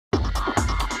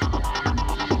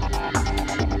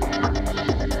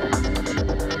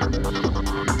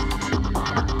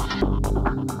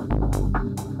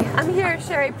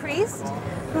Cherie Priest,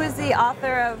 who is the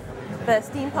author of the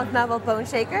steampunk novel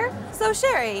Boneshaker. So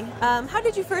Cherie, how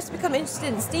did you first become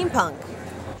interested in steampunk?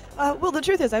 Well, the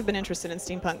truth is I've been interested in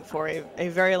steampunk for a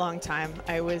very long time.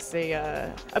 I was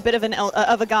a bit of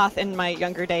a goth in my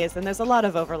younger days, and there's a lot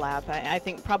of overlap. I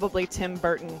think probably Tim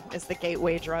Burton is the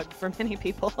gateway drug for many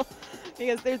people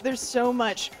because there's so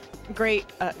much great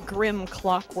grim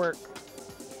clockwork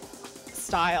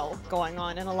style going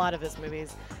on in a lot of his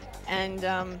movies. And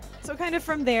so kind of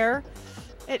from there,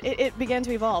 it began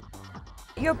to evolve.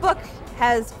 Your book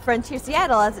has Frontier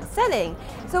Seattle as its setting.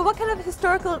 So what kind of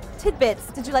historical tidbits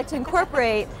did you like to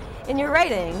incorporate in your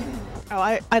writing? Oh,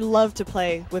 I love to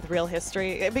play with real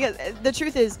history because the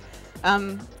truth is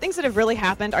things that have really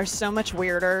happened are so much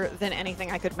weirder than anything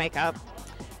I could make up.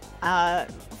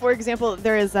 For example,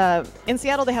 there is in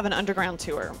Seattle they have an underground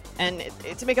tour, and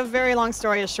to make a very long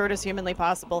story as short as humanly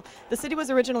possible, the city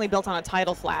was originally built on a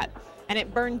tidal flat, and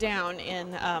it burned down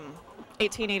in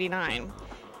 1889.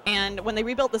 And when they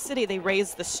rebuilt the city, they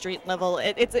raised the street level.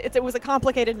 It was a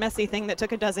complicated, messy thing that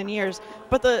took a dozen years.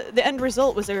 But the end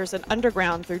result was there was an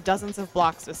underground through dozens of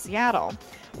blocks of Seattle,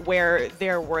 where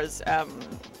there was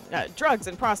drugs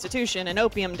and prostitution and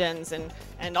opium dens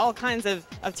and all kinds of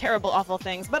terrible, awful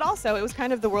things. But also, it was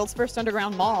kind of the world's first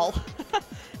underground mall.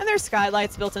 And there's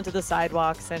skylights built into the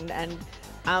sidewalks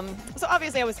so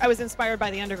obviously I was inspired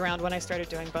by the underground when I started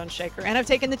doing Boneshaker, and I've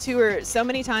taken the tour so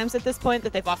many times at this point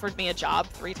that they've offered me a job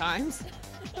 3 times.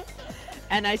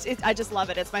 And I just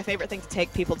love it. It's my favorite thing to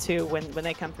take people to when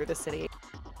they come through the city.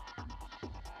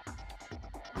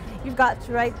 You've got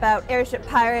to write about airship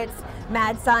pirates,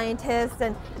 mad scientists,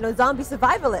 and zombie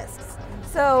survivalists.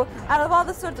 So out of all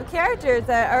the sorts of characters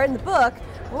that are in the book,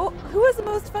 who is the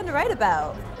most fun to write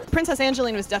about? Princess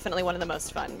Angeline was definitely one of the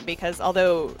most fun because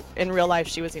although in real life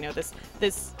she was,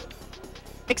 this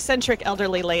eccentric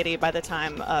elderly lady by the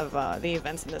time of the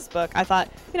events in this book, I thought,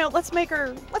 let's make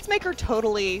her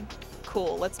totally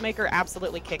cool. Let's make her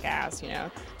absolutely kick ass,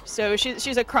 So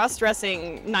she's a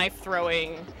cross-dressing,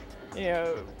 knife-throwing,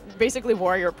 basically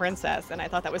warrior princess, and I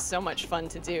thought that was so much fun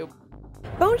to do.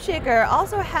 Boneshaker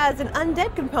also has an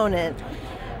undead component,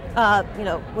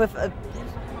 with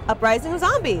uprising of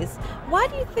zombies. Why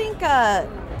do you think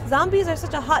zombies are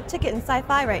such a hot ticket in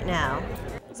sci-fi right now?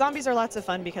 Zombies are lots of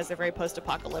fun because they're very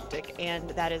post-apocalyptic,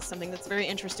 and that is something that's very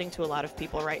interesting to a lot of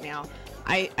people right now.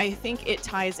 I think it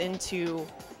ties into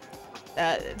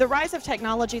the rise of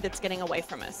technology that's getting away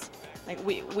from us. Like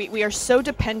we are so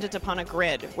dependent upon a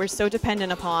grid. We're so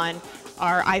dependent upon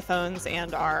our iPhones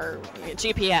and our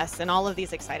GPS and all of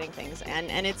these exciting things.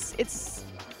 And it's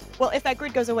well, if that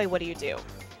grid goes away, what do you do?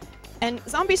 And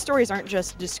zombie stories aren't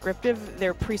just descriptive,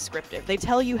 they're prescriptive. They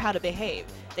tell you how to behave.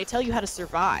 They tell you how to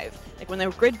survive. Like when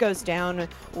the grid goes down,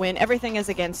 when everything is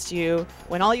against you,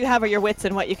 when all you have are your wits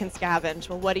and what you can scavenge,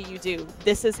 well, what do?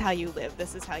 This is how you live.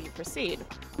 This is how you proceed.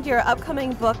 Your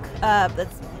upcoming book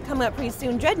that's coming up pretty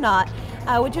soon, Dreadnought,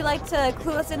 would you like to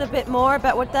clue us in a bit more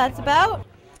about what that's about?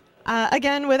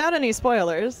 Again, without any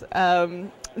spoilers,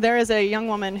 there is a young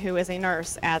woman who is a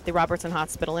nurse at the Robertson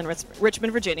Hospital in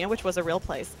Richmond, Virginia, which was a real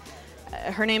place.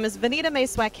 Her name is Vanita Mae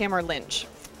Swackhammer Lynch,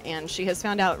 and she has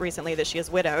found out recently that she is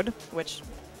widowed, which,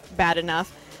 bad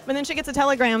enough. But then she gets a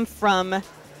telegram from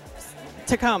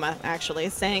Tacoma, actually,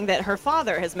 saying that her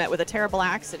father has met with a terrible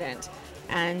accident,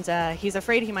 and he's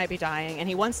afraid he might be dying, and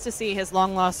he wants to see his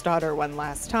long-lost daughter one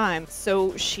last time.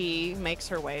 So she makes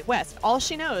her way west. All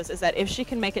she knows is that if she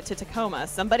can make it to Tacoma,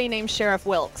 somebody named Sheriff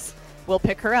Wilkes will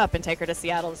pick her up and take her to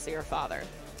Seattle to see her father.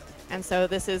 And so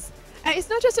this is...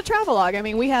 It's not just a travelogue. I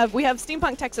mean, we have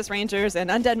steampunk Texas Rangers and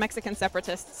undead Mexican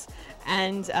separatists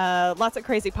and lots of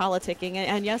crazy politicking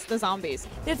and yes, the zombies.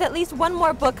 There's at least one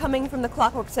more book coming from the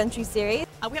Clockwork Century series.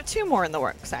 We have 2 more in the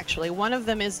works, actually. One of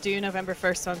them is due November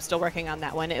 1st, so I'm still working on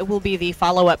that one. It will be the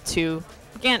follow-up to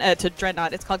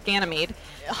Dreadnought. It's called Ganymede.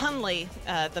 Hunley,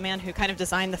 the man who kind of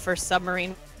designed the first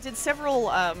submarine, did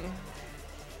several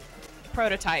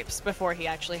prototypes before he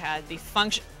actually had the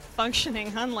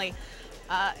functioning Hunley.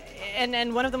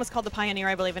 And one of them was called the Pioneer,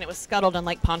 I believe, and it was scuttled on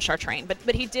Lake Pontchartrain.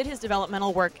 But he did his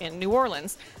developmental work in New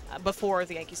Orleans before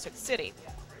the Yankees took the city.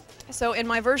 So in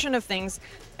my version of things,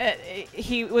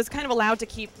 he was kind of allowed to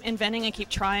keep inventing and keep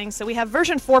trying. So we have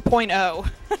version 4.0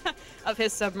 of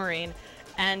his submarine,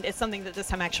 and it's something that this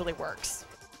time actually works.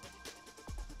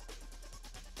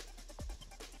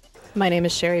 My name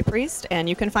is Cherie Priest, and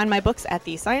you can find my books at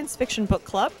the Science Fiction Book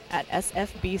Club at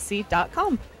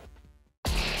sfbc.com.